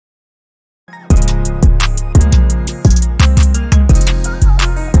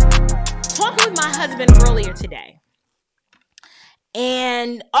husband earlier today.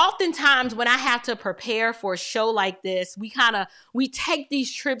 And oftentimes when I have to prepare for a show like this, we take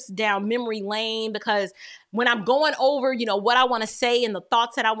these trips down memory lane, because when I'm going over, what I want to say and the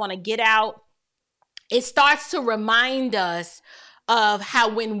thoughts that I want to get out, it starts to remind us of how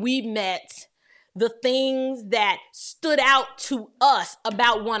when we met, the things that stood out to us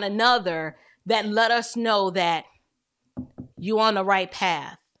about one another that let us know that you're on the right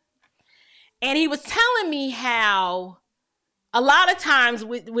path. And he was telling me how a lot of times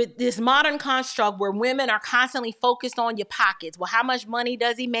with this modern construct where women are constantly focused on your pockets. Well, how much money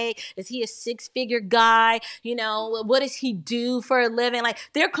does he make? Is he a 6-figure guy? What does he do for a living? Like,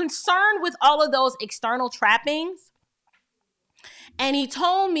 they're concerned with all of those external trappings. And he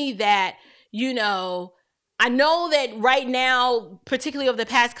told me that, I know that right now, particularly over the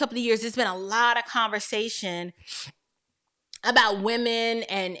past couple of years, there's been a lot of conversation about women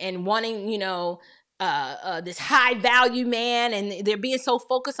and wanting, this high value man, and they're being so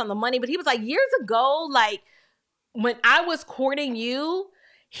focused on the money. But he was like, years ago, like when I was courting you,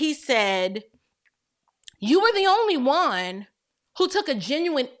 he said, you were the only one who took a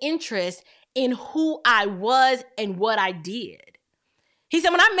genuine interest in who I was and what I did. He said,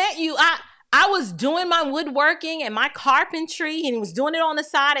 when I met you, I was doing my woodworking and my carpentry, and he was doing it on the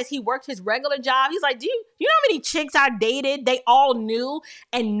side as he worked his regular job. He's like, do you know how many chicks I dated? They all knew,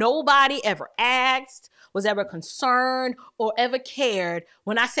 and nobody ever asked, was ever concerned, or ever cared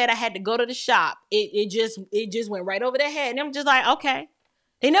when I said I had to go to the shop. It just went right over their head. And I'm just like, okay.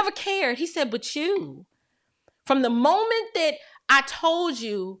 They never cared. He said, but you, from the moment that I told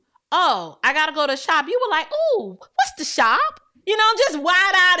you, oh, I got to go to the shop, you were like, ooh, what's the shop? Just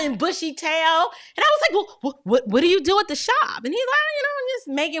wide-eyed and bushy-tailed. And I was like, well, what do you do at the shop? And he's like, I'm just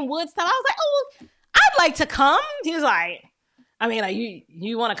making wood stuff. I was like, oh, I'd like to come. He was like,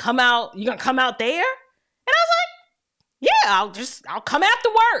 you want to come out? You going to come out there? And I was like, yeah, I'll come after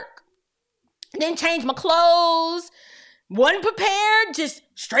work. And then change my clothes. Wasn't prepared, just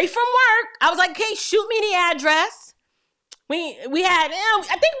straight from work. I was like, okay, shoot me the address. We had,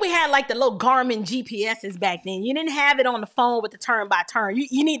 I think we had like the little Garmin GPSs back then. You didn't have it on the phone with the turn by turn.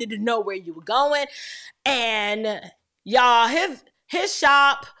 You needed to know where you were going. And y'all, his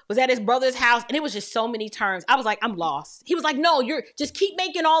shop was at his brother's house, and it was just so many turns. I was like, I'm lost. He was like, no, just keep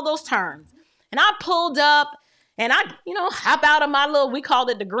making all those turns. And I pulled up, and I, hop out of my little, we called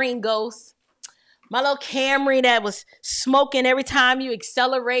it the Green Ghost, my little Camry that was smoking every time you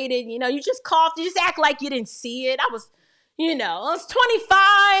accelerated. You just coughed, you just act like you didn't see it. I was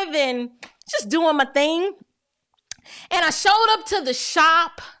 25 and just doing my thing. And I showed up to the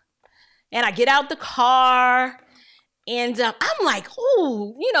shop, and I get out the car, and I'm like,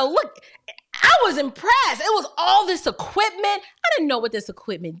 ooh, look, I was impressed. It was all this equipment. I didn't know what this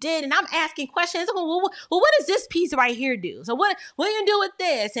equipment did. And I'm asking questions. Well, what does this piece right here do? So what do you do with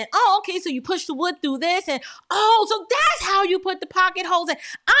this? And, okay, so you push the wood through this. And, so that's how you put the pocket holes in.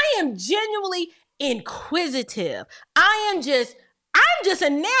 I am genuinely inquisitive. I'm just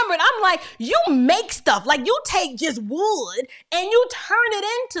enamored. I'm like, you make stuff. Like, you take just wood and you turn it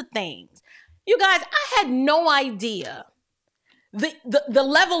into things. You guys, I had no idea the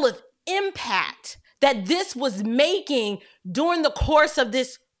level of impact that this was making during the course of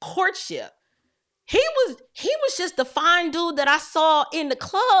this courtship. He was just the fine dude that I saw in the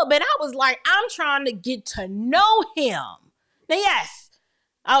club, and I was like, I'm trying to get to know him. Now, yes,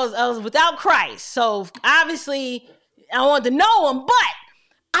 I was without Christ, so obviously I wanted to know him, but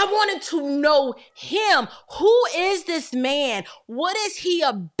I wanted to know him. Who is this man? What is he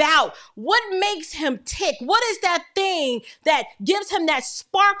about? What makes him tick? What is that thing that gives him that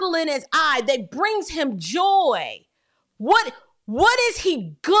sparkle in his eye, that brings him joy? What is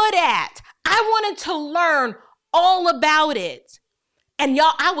he good at? I wanted to learn all about it. And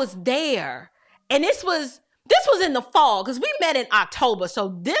y'all, I was there. And this was in the fall, because we met in October.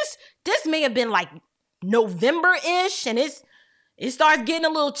 So this may have been like November-ish, and it starts getting a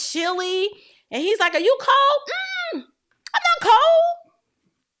little chilly. And he's like, are you cold? I'm not cold.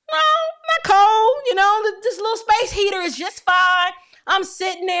 No, I'm not cold. This little space heater is just fine. I'm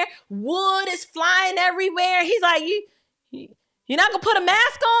sitting there. Wood is flying everywhere. He's like, you're not going to put a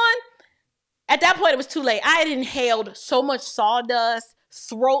mask on? At that point, it was too late. I had inhaled so much sawdust.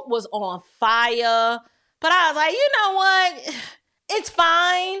 Throat was on fire. But I was like, you know what? It's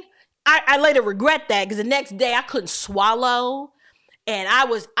fine. I later regret that, because the next day I couldn't swallow. And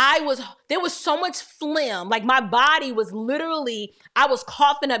there was so much phlegm. Like, my body was literally, I was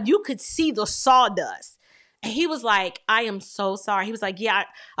coughing up. You could see the sawdust. And he was like, I am so sorry. He was like, yeah,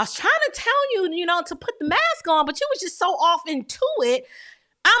 I was trying to tell you, to put the mask on, but you was just so off into it.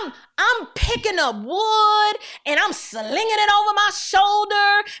 I'm picking up wood and I'm slinging it over my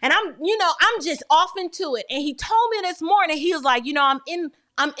shoulder and I'm just off into it. And he told me this morning, he was like,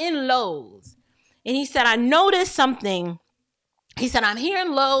 I'm in Lowe's. And he said, I noticed something. He said, I'm here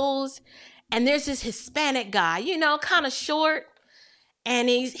in Lowe's and there's this Hispanic guy, kind of short. And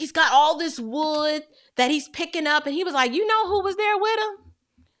he's got all this wood that he's picking up. And he was like, you know who was there with him?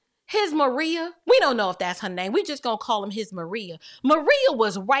 His Maria. We don't know if that's her name. We just gonna call him his Maria. Maria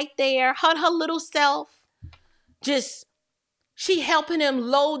was right there, her little self. She helping him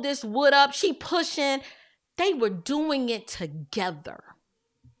load this wood up. She pushing. They were doing it together.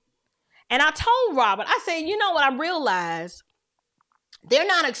 And I told Robert, I said, you know what I realized? They're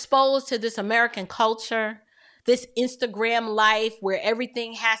not exposed to this American culture, this Instagram life where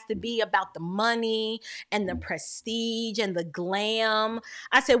everything has to be about the money and the prestige and the glam.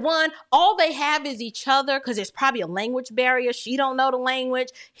 I said, one, all they have is each other because there's probably a language barrier. She don't know the language.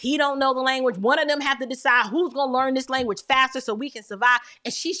 He don't know the language. One of them have to decide who's going to learn this language faster so we can survive.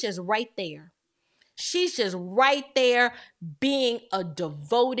 And she's just right there. She's just right there being a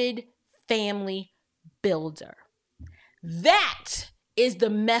devoted family builder. That is the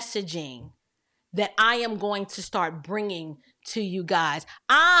messaging that I am going to start bringing to you guys.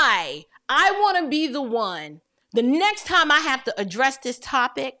 I want to be the one. The next time I have to address this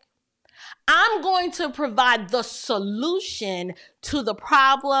topic, I'm going to provide the solution to the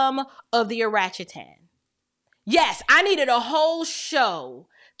problem of the orangutan. Yes, I needed a whole show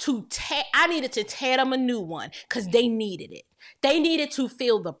I needed to tear them a new one because they needed it. They needed to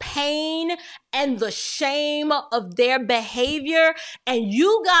feel the pain and the shame of their behavior. And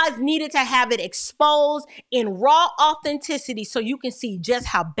you guys needed to have it exposed in raw authenticity so you can see just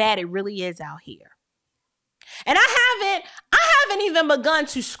how bad it really is out here. And I haven't even begun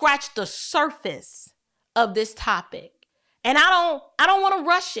to scratch the surface of this topic. And I don't want to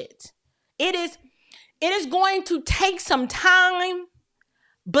rush it. It is going to take some time,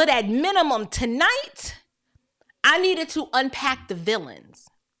 but at minimum tonight, I needed to unpack the villains.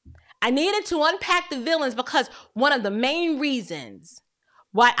 I needed to unpack the villains because one of the main reasons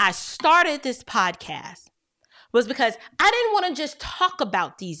why I started this podcast was because I didn't want to just talk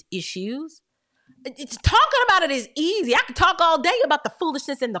about these issues. Talking about it is easy. I could talk all day about the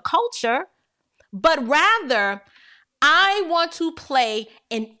foolishness in the culture, but rather I want to play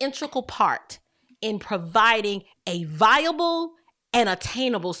an integral part in providing a viable and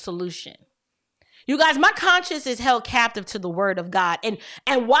attainable solution. You guys, my conscience is held captive to the word of God. And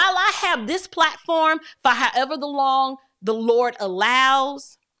while I have this platform for however long the Lord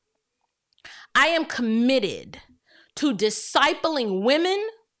allows, I am committed to discipling women,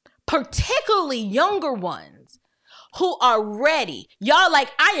 particularly younger ones, who are ready. Y'all, like,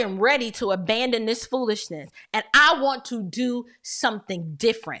 I am ready to abandon this foolishness. And I want to do something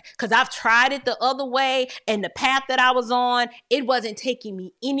different because I've tried it the other way. And the path that I was on, it wasn't taking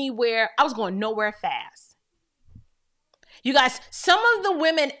me anywhere. I was going nowhere fast. You guys, some of the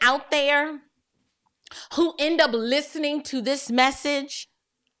women out there who end up listening to this message,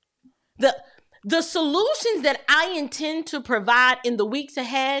 the solutions that I intend to provide in the weeks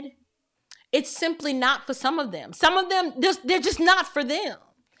ahead, it's simply not for some of them. Some of them, they're just not for them.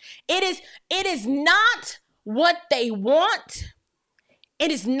 It is not what they want.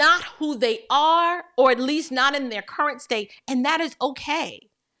 It is not who they are, or at least not in their current state. And that is okay.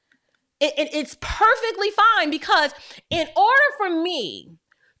 It's perfectly fine because in order for me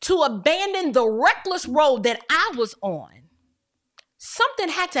to abandon the reckless road that I was on, something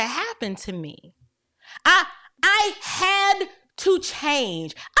had to happen to me. I had to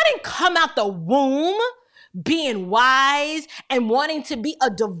change. I didn't come out the womb being wise and wanting to be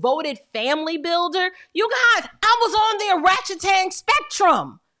a devoted family builder. You guys, I was on the orangutan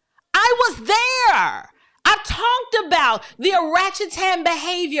spectrum. I was there. I talked about the orangutan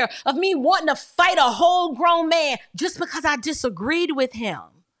behavior of me wanting to fight a whole grown man just because I disagreed with him.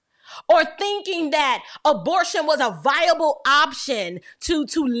 Or thinking that abortion was a viable option to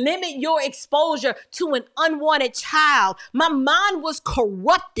limit your exposure to an unwanted child. My mind was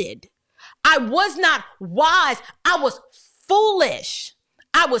corrupted. I was not wise. I was foolish.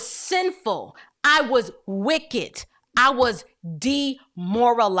 I was sinful. I was wicked. I was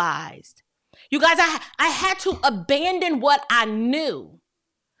demoralized. You guys, I had to abandon what I knew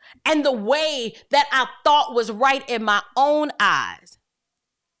and the way that I thought was right in my own eyes.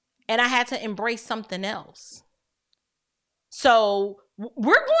 And I had to embrace something else. So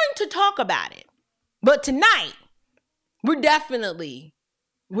we're going to talk about it. But tonight, we're not going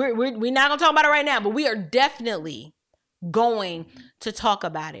to talk about it right now, but we are definitely going to talk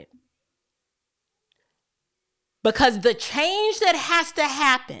about it. Because the change that has to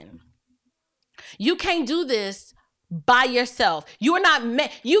happen, you can't do this by yourself. You are not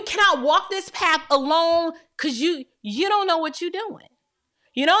meant, you cannot walk this path alone because you don't know what you're doing.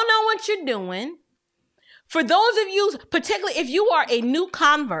 You don't know what you're doing. For those of you, particularly if you are a new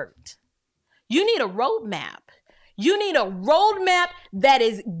convert, you need a roadmap. You need a roadmap that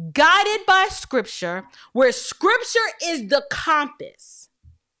is guided by scripture, where scripture is the compass.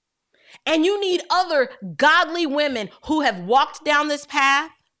 And you need other godly women who have walked down this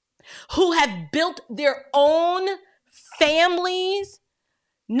path, who have built their own families,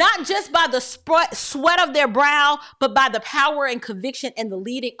 not just by the sweat of their brow, but by the power and conviction and the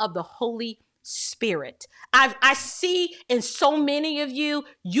leading of the Holy Spirit. I see in so many of you,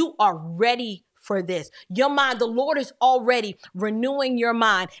 you are ready for this. Your mind, the Lord is already renewing your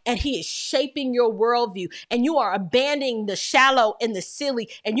mind, and he is shaping your worldview, and you are abandoning the shallow and the silly,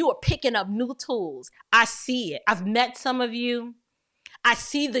 and you are picking up new tools. I see it. I've met some of you. I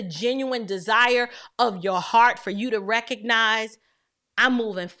see the genuine desire of your heart for you to recognize I'm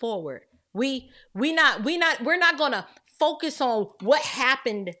moving forward. We're not going to focus on what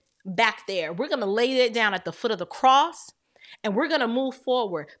happened back there. We're going to lay it down at the foot of the cross, and we're going to move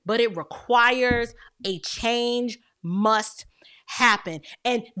forward. But it requires a change must happen.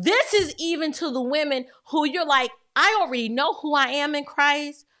 And this is even to the women who you're like, I already know who I am in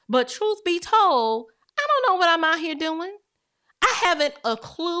Christ, but truth be told, I don't know what I'm out here doing. I haven't a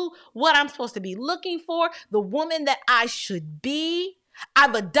clue what I'm supposed to be looking for, the woman that I should be.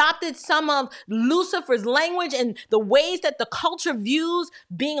 I've adopted some of Lucifer's language and the ways that the culture views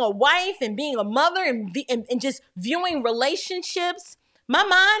being a wife and being a mother and just viewing relationships. My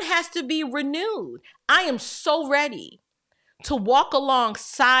mind has to be renewed. I am so ready to walk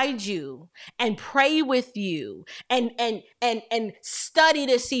alongside you and pray with you and study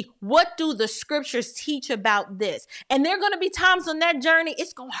to see what do the scriptures teach about this. And there are going to be times on that journey,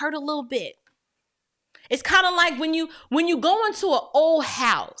 it's going to hurt a little bit. It's kind of like when you go into an old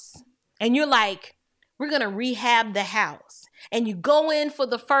house and you're like, we're going to rehab the house. And you go in for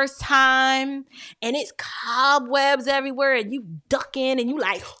the first time and it's cobwebs everywhere and you duck in and you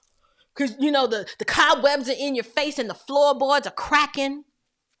like, because, you know, the cobwebs are in your face and the floorboards are cracking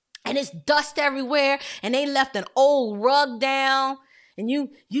and it's dust everywhere and they left an old rug down and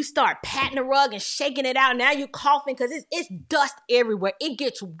you start patting the rug and shaking it out. Now you're coughing because it's dust everywhere. It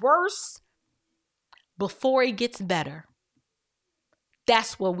gets worse before it gets better.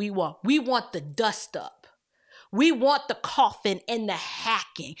 That's what we want. We want the dust up. We want the coughing and the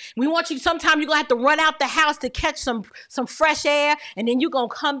hacking. We want you, sometimes you're going to have to run out the house to catch some fresh air, and then you're going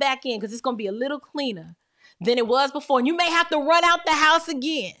to come back in because it's going to be a little cleaner than it was before. And you may have to run out the house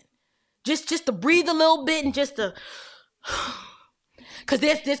again just to breathe a little bit and just to, because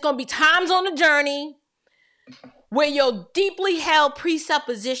there's going to be times on the journey where your deeply held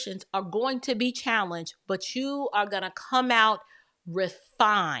presuppositions are going to be challenged, but you are going to come out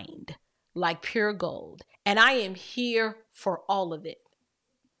refined like pure gold. And I am here for all of it.